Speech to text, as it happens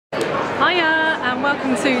Hiya and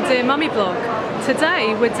welcome to Dear Mummy Blog.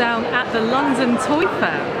 Today we're down at the London Toy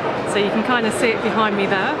Fair, so you can kind of see it behind me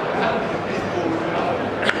there.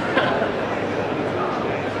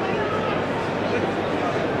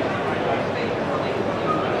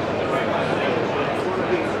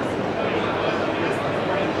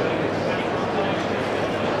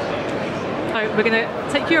 So we're going to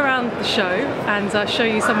take you around the show and show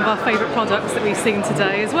you some of our favourite products that we've seen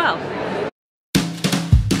today as well.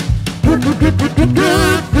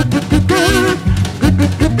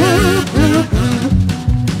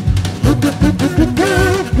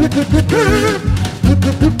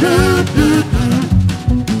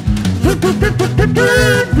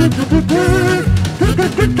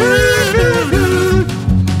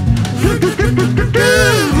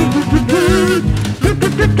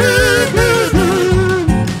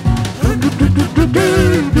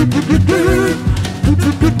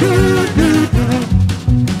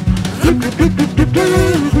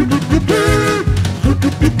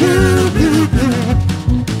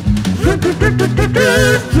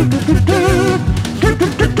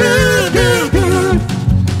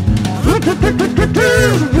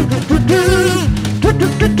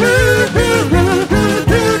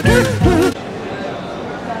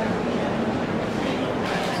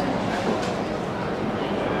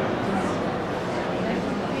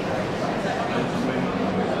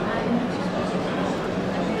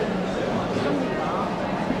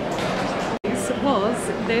 Was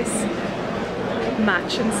this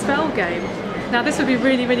match and spell game. Now this would be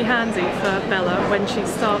really handy for Bella when she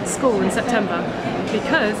starts school in September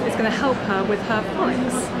because it's going to help her with her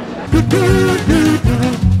phonics.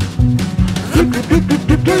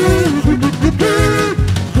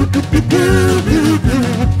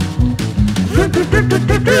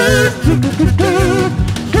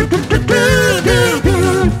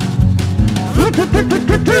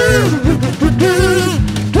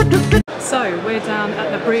 So we're down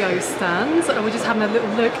at the Brio stand and we're just having a little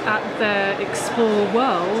look at their Explore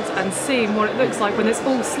World and seeing what it looks like when it's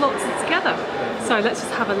all slotted together. So let's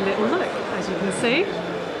just have a little look, as you can see.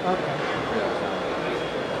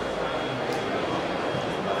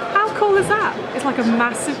 How cool is that? It's like a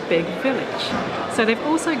massive big village. So they've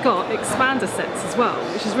also got expander sets as well,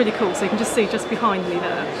 which is really cool. So you can just see just behind me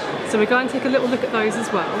there. So we're going to take a little look at those as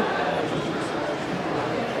well.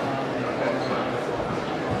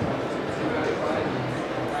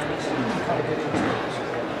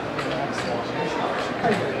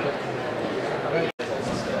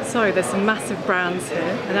 So there's some massive brands here,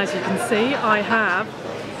 and as you can see I have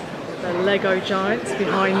the Lego Giants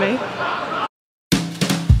behind me.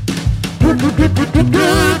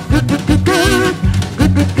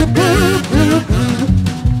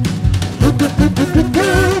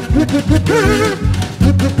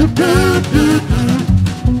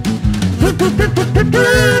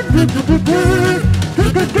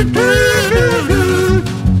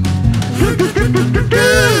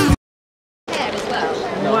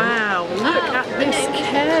 Wow, look at this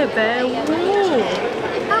Care Bear wall!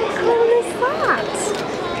 How cool is that?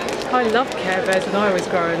 I loved Care Bears when I was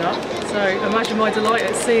growing up, so imagine my delight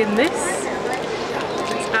at seeing this.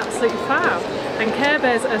 It's absolutely fab. And Care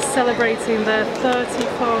Bears are celebrating their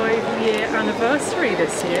 35-year anniversary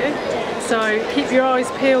this year, so keep your eyes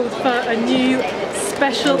peeled for a new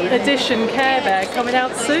special edition Care Bear coming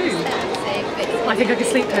out soon. I think I can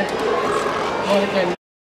sleep here.